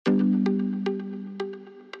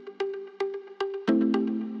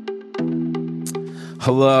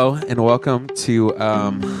Hello and welcome to,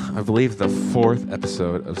 I believe, the 4th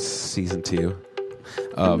episode of Season 2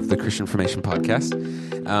 of the Christian Formation Podcast.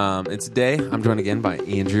 And today I'm joined again by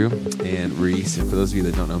Andrew and Reese. And for those of you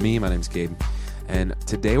that don't know me, my name's Gabe. And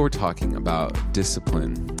today we're talking about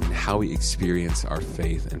discipline and how we experience our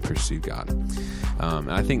faith and pursue God.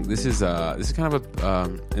 And I think this is kind of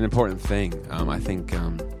an important thing. I think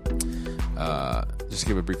just to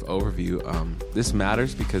give a brief overview, this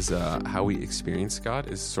matters because how we experience God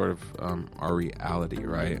is sort of our reality,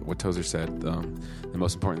 right? What Tozer said, the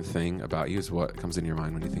most important thing about you is what comes in your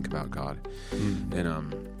mind when you think about God.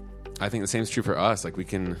 And I think the same is true for us. Like we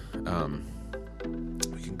can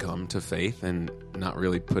come to faith and not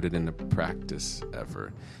really put it into practice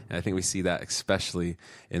ever. And I think we see that especially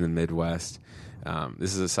in the Midwest.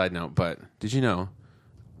 This is a side note, but did you know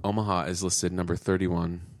Omaha is listed number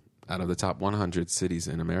 31 out of the top 100 cities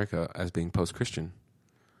in America as being post-Christian?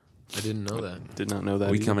 I didn't know that. Did not know that.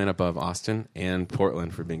 We either. come in above Austin and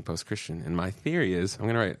Portland for being post-Christian. And my theory is, I'm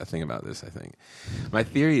going to write a thing about this, I think. My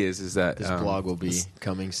theory is that... This blog will be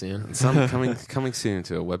coming soon. Some coming soon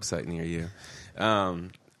to a website near you.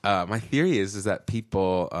 My theory is that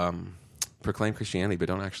people proclaim Christianity but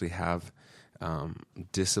don't actually have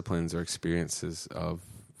disciplines or experiences of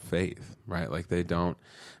faith, right? Like they don't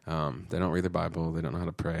read the Bible, they don't know how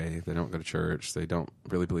to pray, they don't go to church, they don't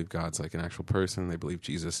really believe God's like an actual person. They believe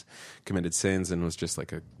Jesus committed sins and was just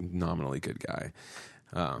like a nominally good guy.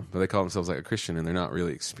 But they call themselves like a Christian and they're not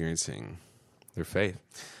really experiencing their faith.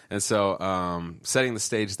 And so setting the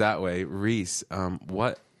stage that way, Reese,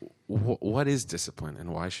 what is discipline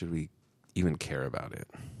and why should we even care about it?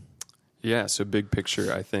 Yeah, so big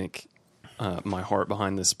picture, I think my heart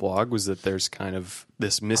behind this blog was that there's kind of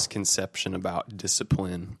this misconception about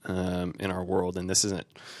discipline in our world, and this isn't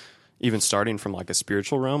even starting from like a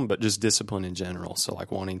spiritual realm, but just discipline in general. So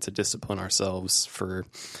like wanting to discipline ourselves for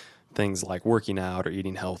things like working out or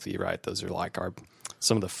eating healthy, right? Those are like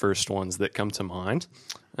some of the first ones that come to mind.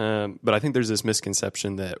 But I think there's this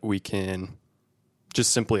misconception that we can just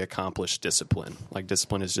simply accomplish discipline. Like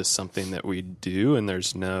discipline is just something that we do, and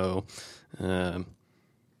there's no...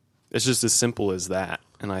 it's just as simple as that.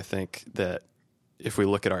 And I think that if we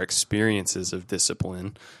look at our experiences of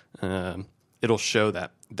discipline, it'll show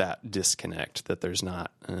that disconnect, that there's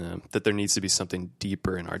not, that there needs to be something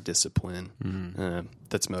deeper in our discipline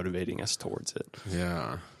that's motivating us towards it.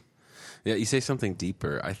 Yeah. Yeah, you say something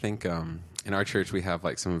deeper. I think in our church we have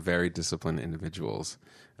like some very disciplined individuals.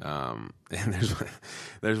 And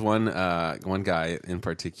there's one guy in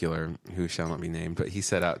particular who shall not be named, but he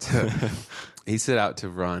set out to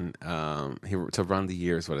run the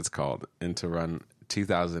year is what it's called, and to run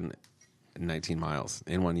 2,019 miles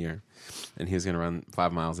in 1 year, and he was going to run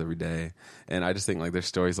 5 miles every day. And I just think like there's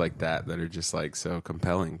stories like that are just like so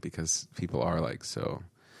compelling because people are like so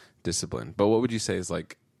disciplined. But what would you say is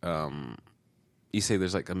like you say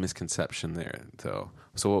there's like a misconception there, though.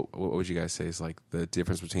 So what would you guys say is like the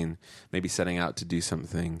difference between maybe setting out to do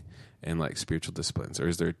something and like spiritual disciplines, or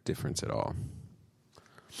is there a difference at all?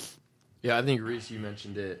 Yeah, I think Reese, you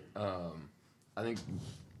mentioned it. I think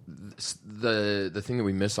the thing that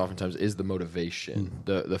we miss oftentimes is the motivation,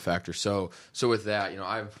 the factor. So with that,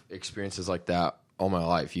 I've experiences like that all my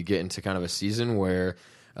life. You get into kind of a season where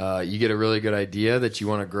you get a really good idea that you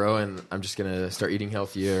want to grow, and I'm just going to start eating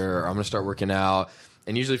healthier, or I'm going to start working out.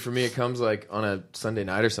 And usually for me, it comes like on a Sunday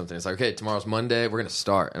night or something. It's like, okay, tomorrow's Monday, we're going to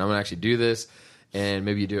start, and I'm going to actually do this. And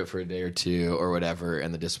maybe you do it for a day or two or whatever,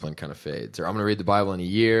 and the discipline kind of fades. Or I'm going to read the Bible in a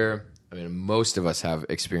year. I mean, most of us have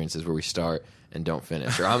experiences where we start and don't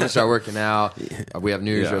finish. Or I'm going to start working out. We have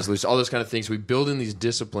New Year's resolutions, all those kind of things. We build in these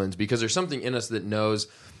disciplines because there's something in us that knows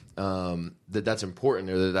that's important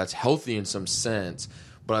or that that's healthy in some sense.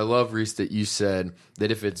 But I love, Reese, that you said that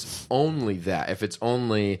if it's only that, if it's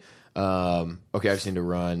only, okay, I just need to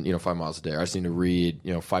run, 5 miles a day, or I just need to read,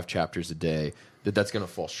 5 chapters a day, that's going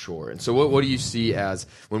to fall short. And so what do you see as,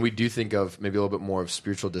 when we do think of maybe a little bit more of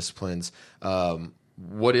spiritual disciplines,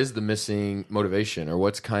 what is the missing motivation, or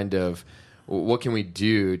what can we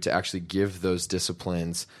do to actually give those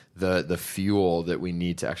disciplines the fuel that we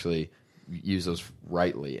need to actually use those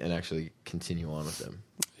rightly and actually continue on with them?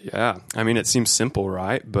 Yeah, I mean, it seems simple,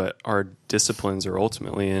 right? But our disciplines are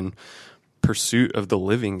ultimately in pursuit of the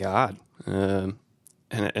living God, and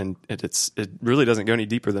it really doesn't go any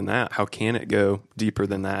deeper than that. How can it go deeper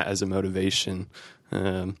than that as a motivation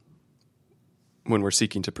when we're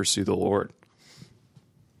seeking to pursue the Lord?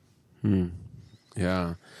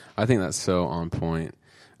 Yeah, I think that's so on point.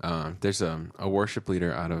 There's a worship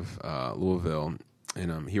leader out of Louisville.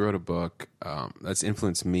 And he wrote a book that's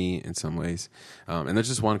influenced me in some ways. And there's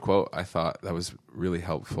just one quote I thought that was really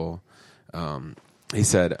helpful. he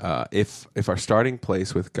said, if our starting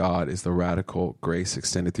place with God is the radical grace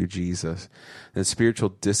extended through Jesus, then spiritual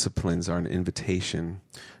disciplines are an invitation,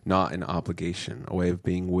 not an obligation, a way of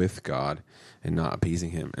being with God and not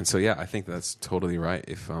appeasing him. And so, yeah, I think that's totally right.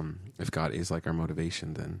 If God is like our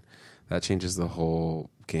motivation, then that changes the whole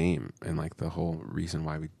game and like the whole reason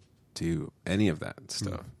why we do any of that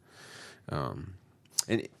stuff.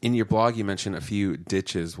 And in your blog, you mentioned a few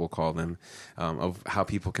ditches, we'll call them, of how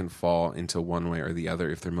people can fall into one way or the other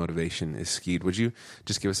if their motivation is skewed. Would you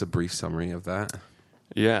just give us a brief summary of that?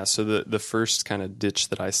 Yeah, so the first kind of ditch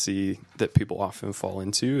that I see that people often fall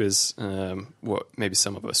into is what maybe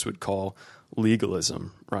some of us would call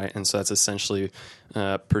legalism, right? And so that's essentially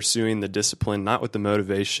pursuing the discipline, not with the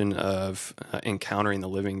motivation of encountering the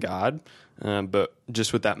living God, but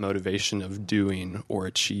just with that motivation of doing or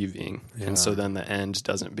achieving. Yeah. And so then the end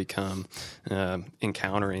doesn't become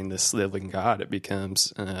encountering this living God. It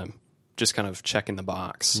becomes just kind of checking the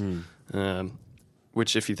box,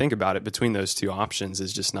 which if you think about it, between those two options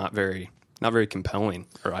is just not very compelling,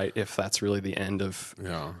 right? If that's really the end of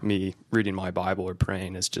me reading my Bible or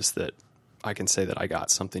praying, is just that I can say that I got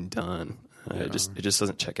something done. It just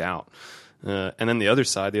doesn't check out. And then the other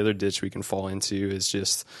side, the other ditch we can fall into is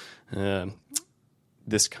just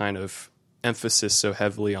this kind of emphasis so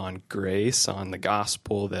heavily on grace, on the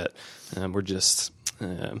gospel, that we're just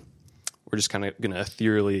kind of going to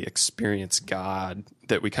ethereally experience God,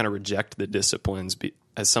 that we kind of reject the disciplines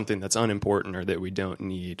as something that's unimportant or that we don't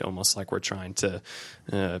need, almost like we're trying to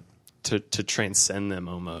transcend them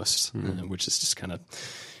almost, which is just kind of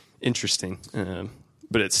interesting.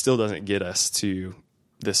 But it still doesn't get us to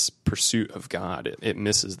this pursuit of God. It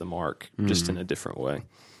misses the mark just in a different way.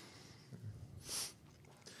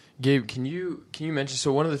 Gabe, can you mention,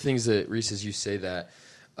 so one of the things that Reese, as you say that,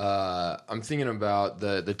 I'm thinking about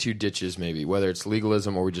the two ditches maybe, whether it's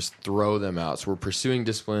legalism or we just throw them out. So we're pursuing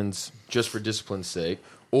disciplines just for discipline's sake,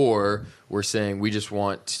 or we're saying we just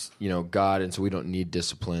want, God, and so we don't need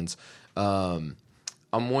disciplines. I'm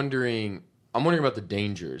wondering about the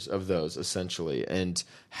dangers of those, essentially, and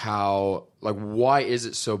how, like, why is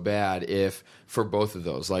it so bad if for both of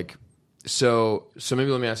those? Like, so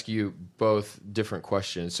maybe let me ask you both different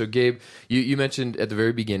questions. So, Gabe, you mentioned at the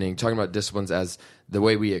very beginning, talking about disciplines as the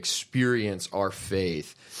way we experience our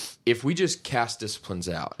faith. If we just cast disciplines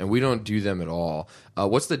out and we don't do them at all,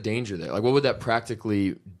 what's the danger there? Like, what would that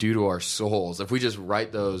practically do to our souls if we just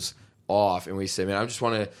write those off and we say, man, I just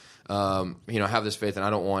want to have this faith, and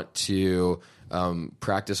I don't want to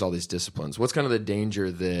practice all these disciplines? What's kind of the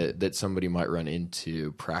danger that somebody might run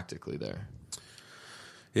into practically there?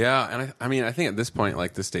 Yeah, and I think at this point,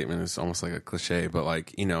 like, this statement is almost like a cliche, but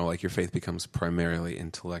like, like your faith becomes primarily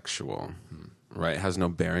intellectual, right? It has no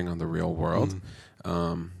bearing on the real world.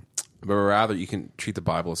 But rather, you can treat the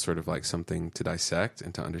Bible as sort of like something to dissect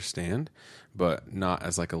and to understand, but not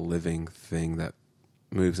as like a living thing that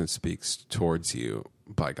moves and speaks towards you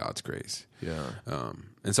by God's grace. Yeah.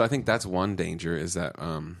 And so I think that's one danger, is that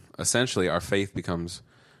essentially our faith becomes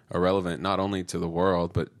irrelevant not only to the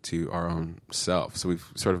world but to our own self. So we've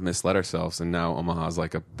sort of misled ourselves, and now Omaha is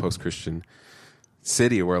like a post-Christian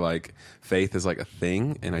city where like faith is like a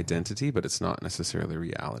thing, an identity, but it's not necessarily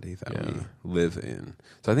reality that we live in.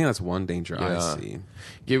 So I think that's one danger I see.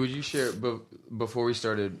 Gabe, would you share, before we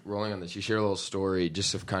started rolling on this, you share a little story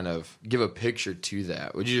just to kind of give a picture to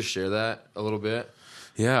that. Would you just share that a little bit?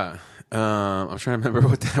 Yeah. I'm trying to remember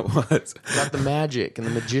what that was. About the magic and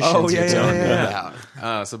the magicians you're telling me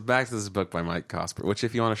about. So back to this book by Mike Cosper, which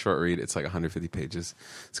if you want a short read, it's like 150 pages.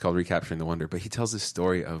 It's called Recapturing the Wonder. But he tells this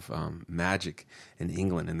story of magic in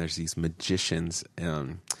England, and there's these magicians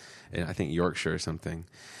in, I think, Yorkshire or something.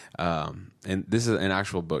 And this is an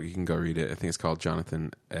actual book. You can go read it. I think it's called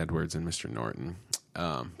Jonathan Edwards and Mr. Norton.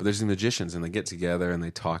 But there's these magicians, and they get together and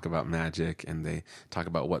they talk about magic, and they talk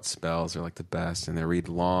about what spells are like the best, and they read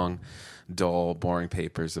long, dull, boring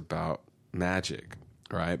papers about magic,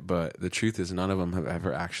 right? But the truth is, none of them have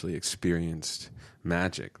ever actually experienced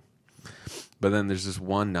magic. But then there's this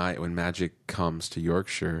one night when magic comes to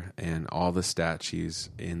Yorkshire, and all the statues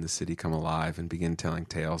in the city come alive and begin telling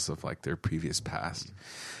tales of like their previous past.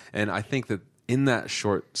 And I think that in that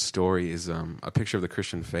short story is a picture of the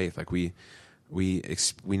Christian faith. Like we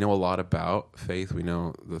know a lot about faith. We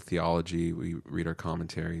know the theology. We read our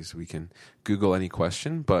commentaries. We can Google any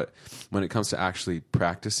question. But when it comes to actually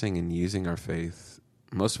practicing and using our faith,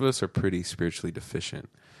 most of us are pretty spiritually deficient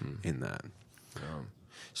in that.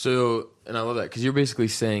 So, and I love that, because you're basically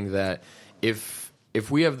saying that if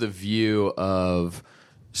we have the view of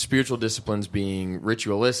spiritual disciplines being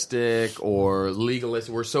ritualistic or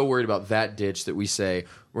legalistic, we're so worried about that ditch that we say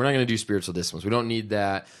we're not going to do spiritual disciplines. We don't need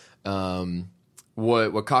that.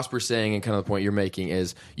 what Cosper's saying and kind of the point you're making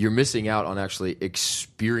is you're missing out on actually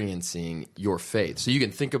experiencing your faith. So you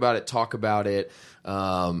can think about it, talk about it,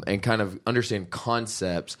 and kind of understand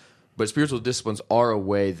concepts, but spiritual disciplines are a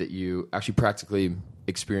way that you actually practically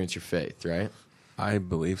experience your faith, right? I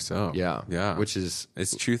believe so. Yeah. Which is...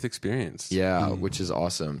 It's truth experience. Yeah, which is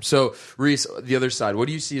awesome. So, Reese, the other side, what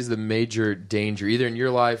do you see as the major danger, either in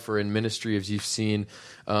your life or in ministry, as you've seen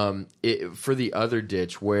for the other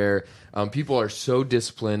ditch, where people are so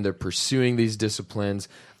disciplined, they're pursuing these disciplines,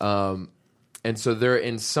 and so they're,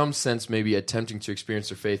 in some sense, maybe attempting to experience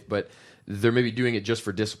their faith, but they're maybe doing it just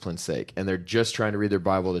for discipline's sake, and they're just trying to read their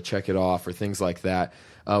Bible to check it off or things like that.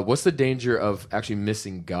 What's the danger of actually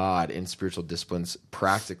missing God in spiritual disciplines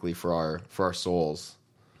practically for our souls?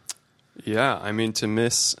 Yeah, I mean, to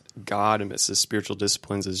miss God and miss His spiritual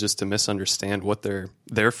disciplines is just to misunderstand what they're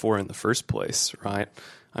there for in the first place, right?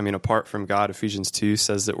 I mean, apart from God, Ephesians 2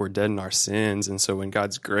 says that we're dead in our sins, and so when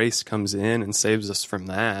God's grace comes in and saves us from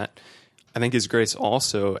that, I think His grace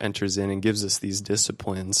also enters in and gives us these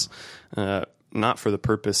disciplines, not for the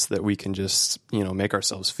purpose that we can just, make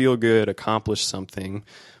ourselves feel good, accomplish something,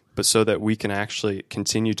 but so that we can actually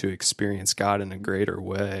continue to experience God in a greater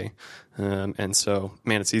way. And so,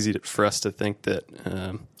 man, it's easy for us to think that,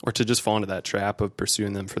 or to just fall into that trap of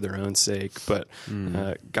pursuing them for their own sake. But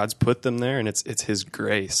God's put them there, and it's His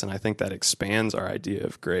grace. And I think that expands our idea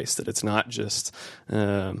of grace, that it's not just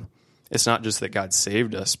that God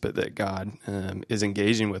saved us, but that God is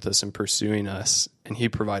engaging with us and pursuing us, and He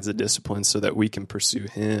provides the discipline so that we can pursue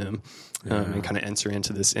Him and kind of enter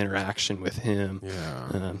into this interaction with Him.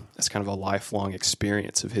 It's kind of a lifelong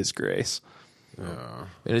experience of His grace.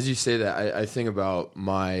 And as you say that, I think about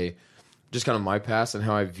my past and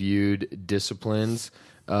how I viewed disciplines,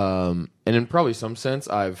 and in probably some sense,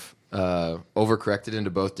 I've overcorrected into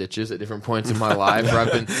both ditches at different points in my life, where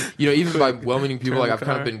I've been, even by well-meaning people, like I've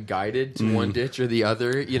kind of been guided to one ditch or the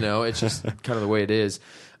other. It's just kind of the way it is.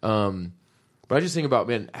 But I just think about,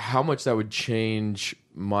 man, how much that would change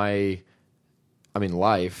my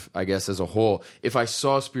life, I guess, as a whole, if I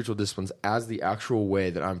saw spiritual disciplines as the actual way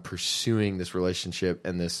that I'm pursuing this relationship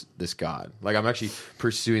and this God. Like, I'm actually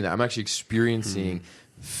pursuing that. I'm actually experiencing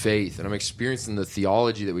faith, and I'm experiencing the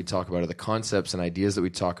theology that we talk about, or the concepts and ideas that we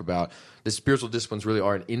talk about. The spiritual disciplines really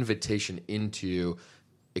are an invitation into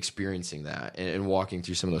experiencing that and walking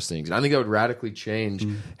through some of those things. And I think that would radically change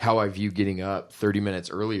how I view getting up 30 minutes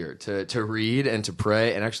earlier to read and to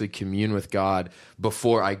pray and actually commune with God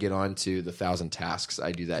before I get on to the 1,000 tasks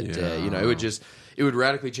I do that day. It would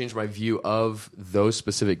radically change my view of those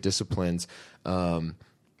specific disciplines.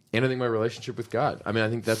 And I think my relationship with God. I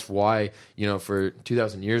think that's why, for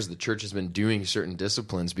 2,000 years, the church has been doing certain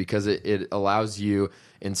disciplines, because it allows you,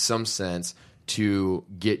 in some sense, to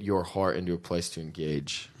get your heart into a place to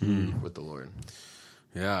engage with the Lord.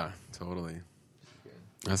 Yeah, totally.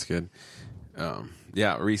 That's good.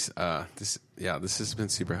 Reese, this has been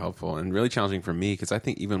super helpful and really challenging for me, because I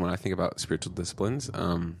think even when I think about spiritual disciplines,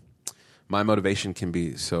 my motivation can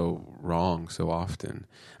be so wrong so often.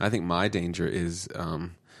 I think my danger is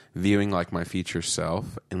viewing like my future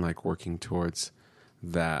self and like working towards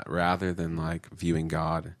that, rather than like viewing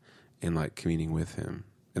God and like communing with Him.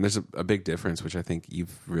 And there's a big difference, which I think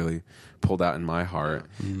you've really pulled out in my heart,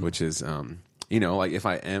 which is, like if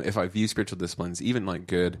I view spiritual disciplines, even like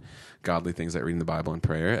good, godly things like reading the Bible and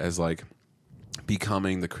prayer, as like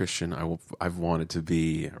becoming the Christian I've wanted to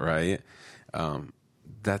be, right?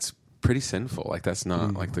 That's pretty sinful. Like, that's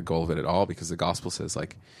not like the goal of it at all, because the gospel says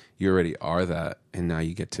like you already are that, and now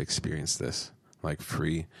you get to experience this like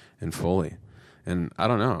free and fully. And I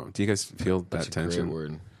don't know. Do you guys feel that tension? Great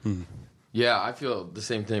word. Yeah, I feel the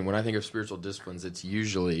same thing. When I think of spiritual disciplines, it's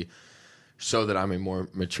usually so that I'm a more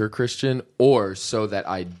mature Christian, or so that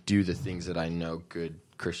I do the things that I know good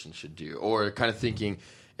Christians should do. Or kind of thinking,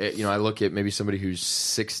 I look at maybe somebody who's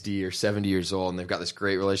 60 or 70 years old, and they've got this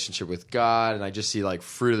great relationship with God, and I just see like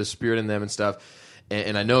fruit of the Spirit in them and stuff.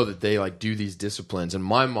 And I know that they like do these disciplines. In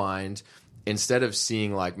my mind, instead of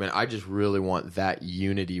seeing like, man, I just really want that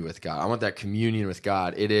unity with God, I want that communion with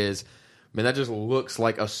God, it is, man, that just looks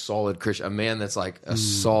like a solid Christian, a man that's like a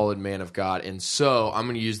solid man of God. And so I'm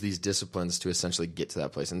going to use these disciplines to essentially get to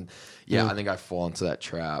that place. And I think I fall into that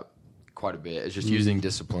trap quite a bit. It's just using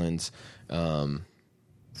disciplines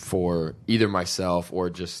for either myself, or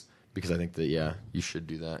just because I think that, you should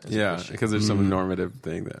do that. Because there's some normative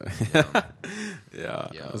thing that,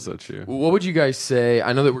 that's so true. What would you guys say?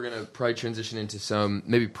 I know that we're going to probably transition into some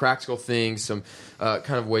maybe practical things, some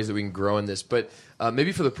kind of ways that we can grow in this, but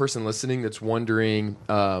maybe for the person listening that's wondering,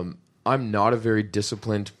 I'm not a very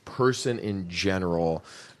disciplined person in general.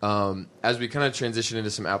 As we kind of transition into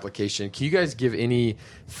some application, can you guys give any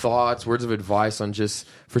thoughts, words of advice on just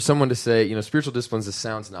for someone to say, spiritual disciplines, this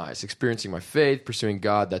sounds nice. Experiencing my faith, pursuing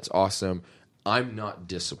God, that's awesome. I'm not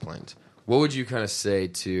disciplined. What would you kind of say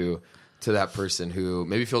to that person who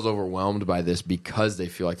maybe feels overwhelmed by this because they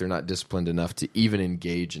feel like they're not disciplined enough to even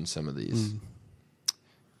engage in some of these?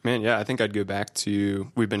 Man, yeah, I think I'd go back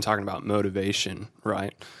to, we've been talking about motivation,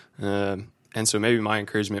 right? And so maybe my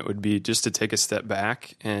encouragement would be just to take a step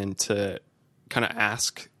back and to kind of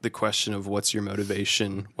ask the question of what's your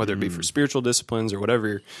motivation, whether it be for spiritual disciplines or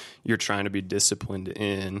whatever you're trying to be disciplined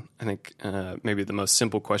in. I think maybe the most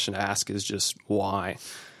simple question to ask is just why.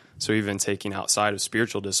 So even taking outside of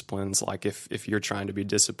spiritual disciplines, like if you're trying to be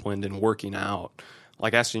disciplined in working out,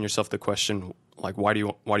 like asking yourself the question, like why do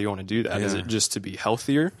you want to do that? Yeah. Is it just to be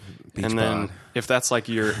healthier? Beach and then bod. if that's like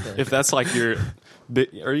your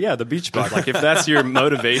the beach bod, like if that's your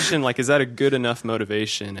motivation, like is that a good enough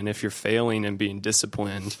motivation? And if you're failing and being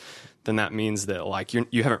disciplined, then that means that like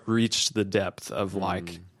you haven't reached the depth of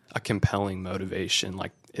like a compelling motivation.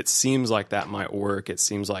 Like it seems like that might work. It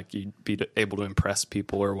seems like you'd be able to impress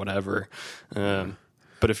people or whatever. But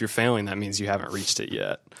if you're failing, that means you haven't reached it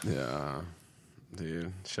yet. Yeah.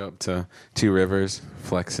 Dude, show up to Two Rivers,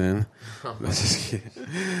 flex in. Just kidding.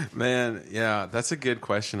 Man, yeah, that's a good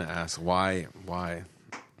question to ask. Why?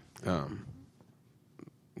 Yeah.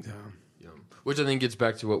 Which I think gets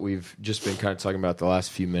back to what we've just been kind of talking about the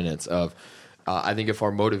last few minutes of, I think if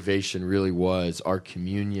our motivation really was our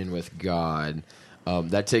communion with God,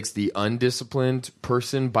 that takes the undisciplined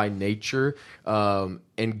person by nature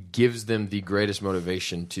and gives them the greatest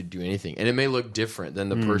motivation to do anything. And it may look different than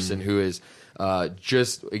the person who is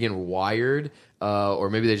just, again, wired, or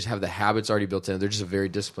maybe they just have the habits already built in. They're just a very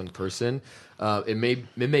disciplined person. It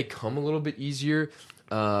may come a little bit easier.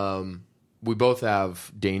 We both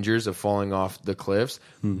have dangers of falling off the cliffs,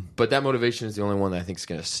 but that motivation is the only one that I think is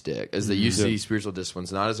going to stick, is that you see spiritual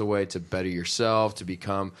disciplines not as a way to better yourself, to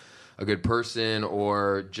become a good person,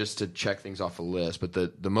 or just to check things off a list. But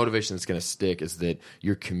the motivation that's going to stick is that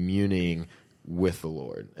you're communing with the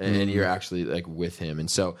Lord and you're actually like with Him. And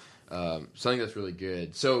so I think that's really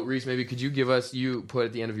good. So Reese, maybe could you give us, you put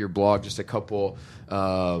at the end of your blog just a couple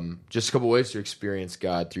ways to experience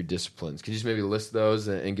God through disciplines. Could you just maybe list those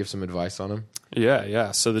and give some advice on them?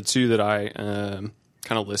 Yeah. So the two that I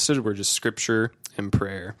kind of listed were just scripture and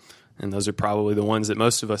prayer. And those are probably the ones that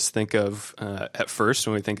most of us think of at first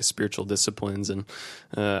when we think of spiritual disciplines. And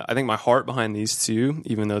I think my heart behind these two,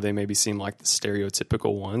 even though they maybe seem like the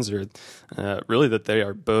stereotypical ones, are really that they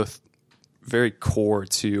are both very core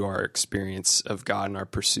to our experience of God and our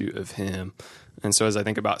pursuit of Him. And so as I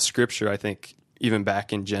think about Scripture, I think even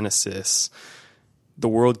back in Genesis, the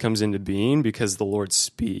world comes into being because the Lord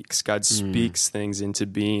speaks. God speaks things into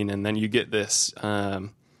being. And then you get this,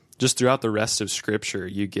 just throughout the rest of Scripture,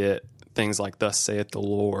 you get things like "Thus saith the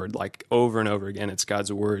Lord," like over and over again. It's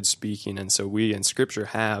God's word speaking. And so we in Scripture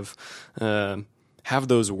have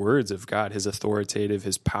those words of God, His authoritative,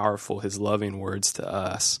 His powerful, His loving words to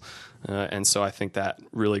us. And so I think that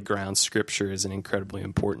really grounds Scripture as an incredibly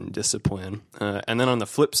important discipline. And then on the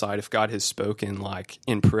flip side, if God has spoken, like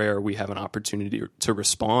in prayer, we have an opportunity to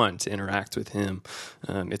respond, to interact with Him.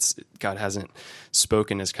 God hasn't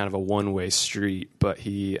spoken as kind of a one-way street, but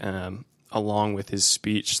He, along with His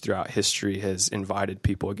speech throughout history, has invited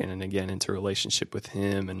people again and again into relationship with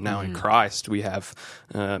Him. And now in Christ, we have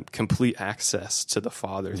complete access to the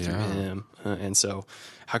Father through Him. And so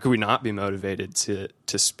how could we not be motivated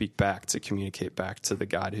to speak back, to communicate back to the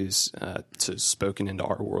God who's spoken into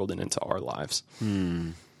our world and into our lives?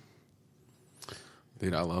 Dude,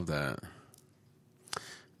 I love that.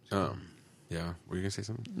 Yeah, were you gonna say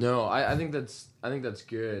something? No, I think that's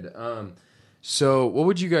good. So what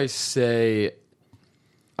would you guys say?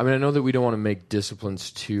 I mean, I know that we don't want to make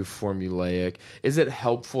disciplines too formulaic. Is it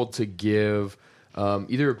helpful to give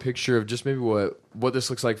either a picture of just maybe what this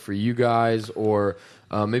looks like for you guys, or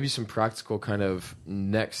maybe some practical kind of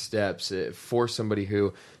next steps for somebody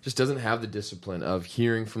who just doesn't have the discipline of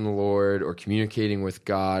hearing from the Lord or communicating with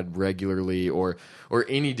God regularly, or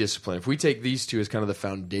any discipline? If we take these two as kind of the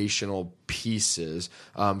foundational pieces,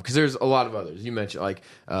 because there's a lot of others. You mentioned like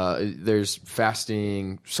there's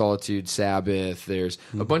fasting, solitude, Sabbath. There's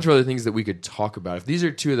a bunch of other things that we could talk about. If these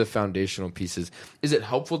are two of the foundational pieces, is it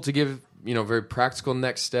helpful to give very practical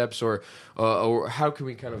next steps, or how can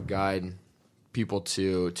we kind of guide people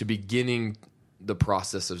to beginning the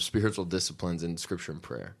process of spiritual disciplines in Scripture and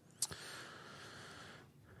prayer?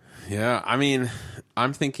 Yeah, I mean,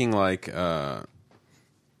 I'm thinking like,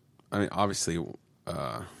 obviously,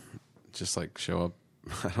 just like show up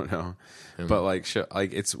I don't know, but like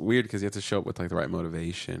it's weird because you have to show up with like the right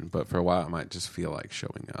motivation. But for a while, it might just feel like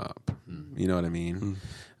showing up. You know what I mean?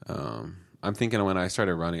 I'm thinking when I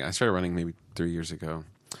started running maybe 3 years ago,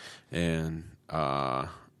 and I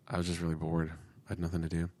was just really bored. I had nothing to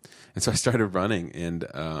do, and so I started running, and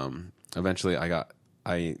eventually I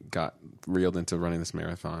got reeled into running this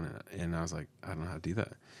marathon, and I was like, I don't know how to do that.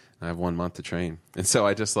 And I have 1 month to train, and so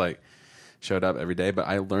I just like showed up every day. But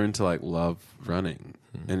I learned to like love running,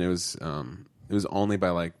 and it was only by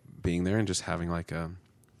like being there and just having like a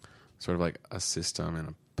sort of like a system and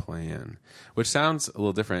a plan, which sounds a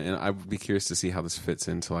little different, and I would be curious to see how this fits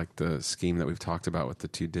into like the scheme that we've talked about with the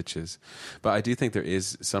 2 ditches. But I do think there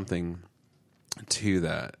is something to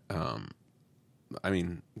that. I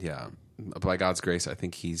mean, yeah, by God's grace, I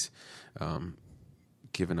think He's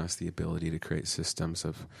given us the ability to create systems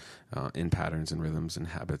of in patterns and rhythms and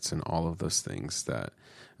habits and all of those things that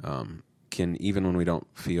can, even when we don't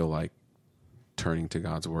feel like turning to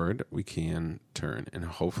God's word, we can turn, and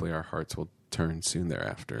hopefully our hearts will turn soon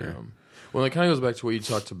thereafter. Well, it kind of goes back to what you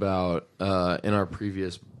talked about in our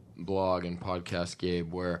previous blog and podcast,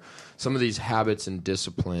 Gabe, where some of these habits and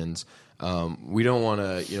disciplines, we don't want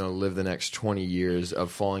to, live the next 20 years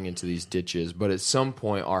of falling into these ditches, but at some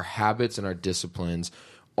point, our habits and our disciplines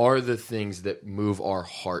are the things that move our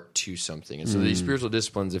heart to something. And so these spiritual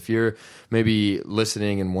disciplines, if you're maybe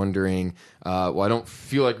listening and wondering, well, I don't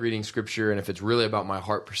feel like reading Scripture, and if it's really about my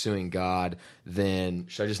heart pursuing God, then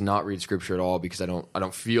should I just not read Scripture at all because I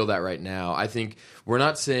don't feel that right now? I think we're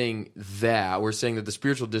not saying that. We're saying that the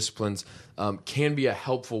spiritual disciplines can be a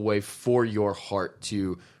helpful way for your heart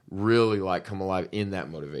to really like come alive in that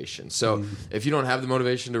motivation. So if you don't have the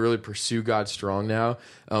motivation to really pursue God strong now,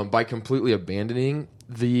 by completely abandoning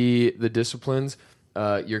the disciplines,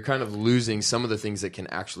 you're kind of losing some of the things that can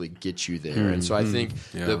actually get you there. And so I think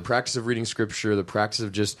the practice of reading Scripture, the practice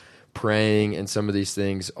of just praying, and some of these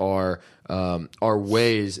things are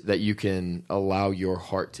ways that you can allow your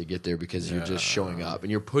heart to get there because you're just showing up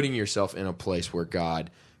and you're putting yourself in a place where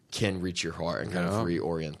God can reach your heart and kind of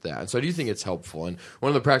reorient that. And so I do think it's helpful. And one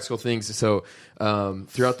of the practical things, so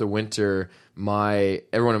throughout the winter,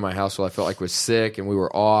 everyone in my household I felt like was sick, and we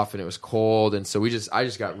were off, and it was cold, and so I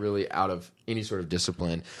just got really out of any sort of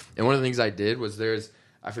discipline. And one of the things I did was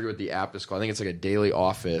I forget what the app is called. I think it's like a daily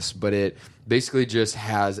office, but it basically just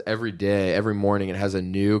has every morning, it has a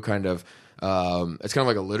new kind of it's kind of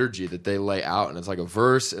like a liturgy that they lay out, and it's like a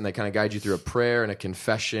verse, and they kind of guide you through a prayer and a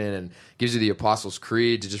confession, and gives you the Apostles'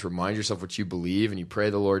 Creed to just remind yourself what you believe, and you pray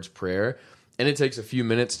the Lord's Prayer. And it takes a few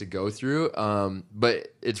minutes to go through,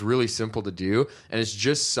 but it's really simple to do, and it's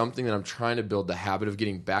just something that I'm trying to build the habit of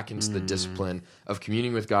getting back into the discipline of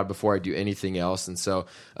communing with God before I do anything else. And so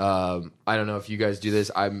I don't know if you guys do this.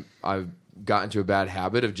 I've gotten into a bad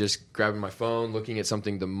habit of just grabbing my phone, looking at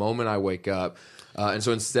something the moment I wake up. And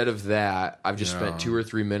so instead of that, I've just spent 2 or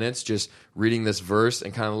 3 minutes just reading this verse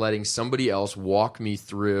and kind of letting somebody else walk me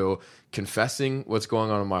through confessing what's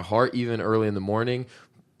going on in my heart, even early in the morning,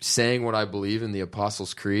 saying what I believe in the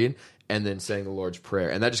Apostles' Creed, and then saying the Lord's Prayer.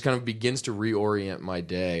 And that just kind of begins to reorient my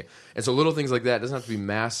day. And so little things like that, it doesn't have to be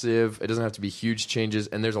massive, it doesn't have to be huge changes,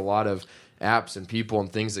 and there's a lot of apps and people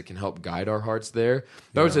and things that can help guide our hearts there.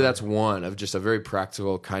 But I would say that's one of just a very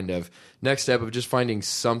practical kind of next step of just finding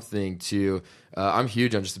something to, I'm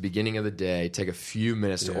huge on just the beginning of the day, take a few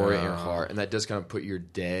minutes to orient your heart, and that does kind of put your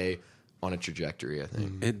day on a trajectory, I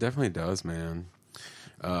think. It definitely does, man.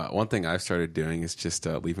 One thing I've started doing is just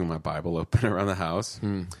leaving my Bible open around the house.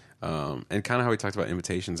 And kind of how we talked about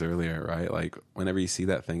invitations earlier, right? Like whenever you see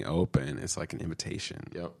that thing open, it's like an invitation.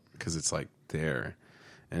 Yep. Because it's like there.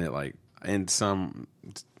 And it like, this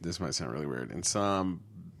might sound really weird, in some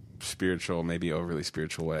spiritual, maybe overly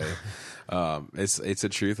spiritual way, it's a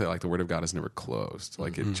truth that like the Word of God is never closed.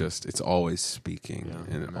 Like it's always speaking,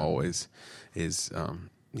 and it always is,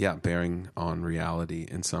 bearing on reality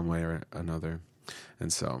in some way or another.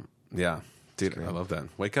 And so, dude, I love that.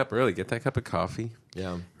 Wake up early, get that cup of coffee.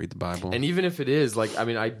 Yeah. Read the Bible. And even if it is, like, I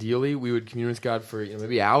mean, ideally we would commune with God for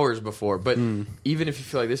maybe hours before, but even if you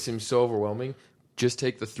feel like this seems so overwhelming, just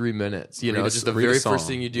take the 3 minutes. Just the very first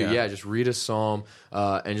thing you do. Yeah, just read a psalm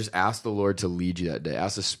and just ask the Lord to lead you that day.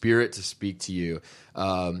 Ask the Spirit to speak to you.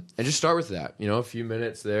 And just start with that, a few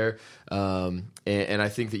minutes there. And I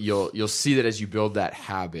think that you'll see that as you build that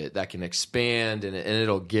habit, that can expand and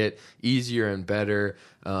it'll get easier and better.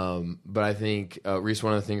 But I think, Reese,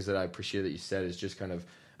 one of the things that I appreciate that you said is just kind of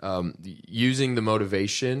using the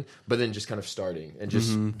motivation, but then just kind of starting and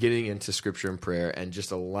just getting into Scripture and prayer and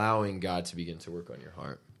just allowing God to begin to work on your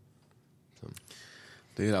heart. So.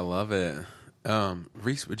 Dude, I love it.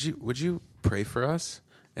 Reese, would you pray for us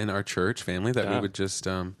in our church family, that we would just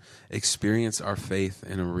experience our faith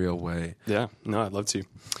in a real way. Yeah, no, I'd love to.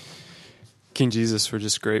 King Jesus, we're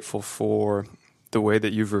just grateful for the way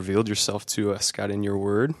that you've revealed yourself to us, God, in your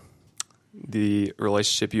word, the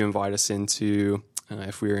relationship you invite us into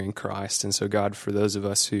if we are in Christ. And so, God, for those of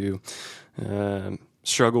us who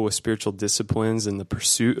struggle with spiritual disciplines and the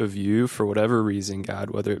pursuit of you for whatever reason, God,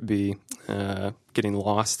 whether it be getting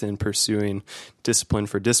lost in pursuing discipline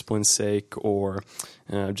for discipline's sake or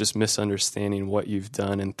just misunderstanding what you've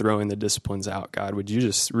done and throwing the disciplines out, God, would you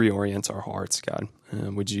just reorient our hearts, God?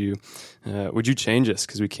 Would you change us,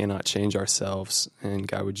 because we cannot change ourselves? And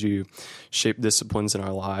God, would you shape disciplines in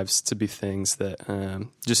our lives to be things that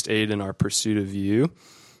just aid in our pursuit of you?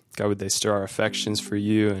 God, would they stir our affections for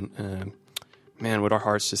you? And man, would our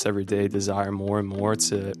hearts just every day desire more and more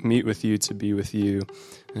to meet with you, to be with you.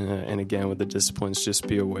 And again, would the disciplines just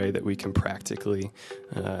be a way that we can practically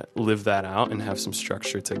live that out and have some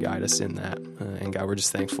structure to guide us in that. And God, we're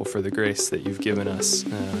just thankful for the grace that you've given us,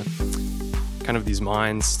 kind of these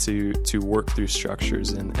minds to work through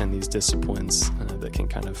structures and these disciplines that can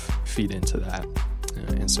kind of feed into that.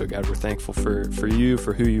 And so, God, we're thankful for you,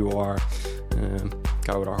 for who you are.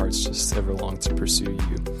 God, would our hearts just ever long to pursue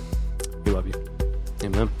you. We love you.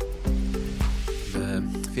 Amen.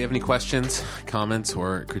 If you have any questions, comments,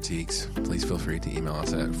 or critiques, please feel free to email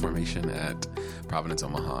us at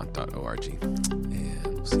formation@providenceomaha.org. And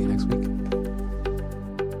we'll see you next week.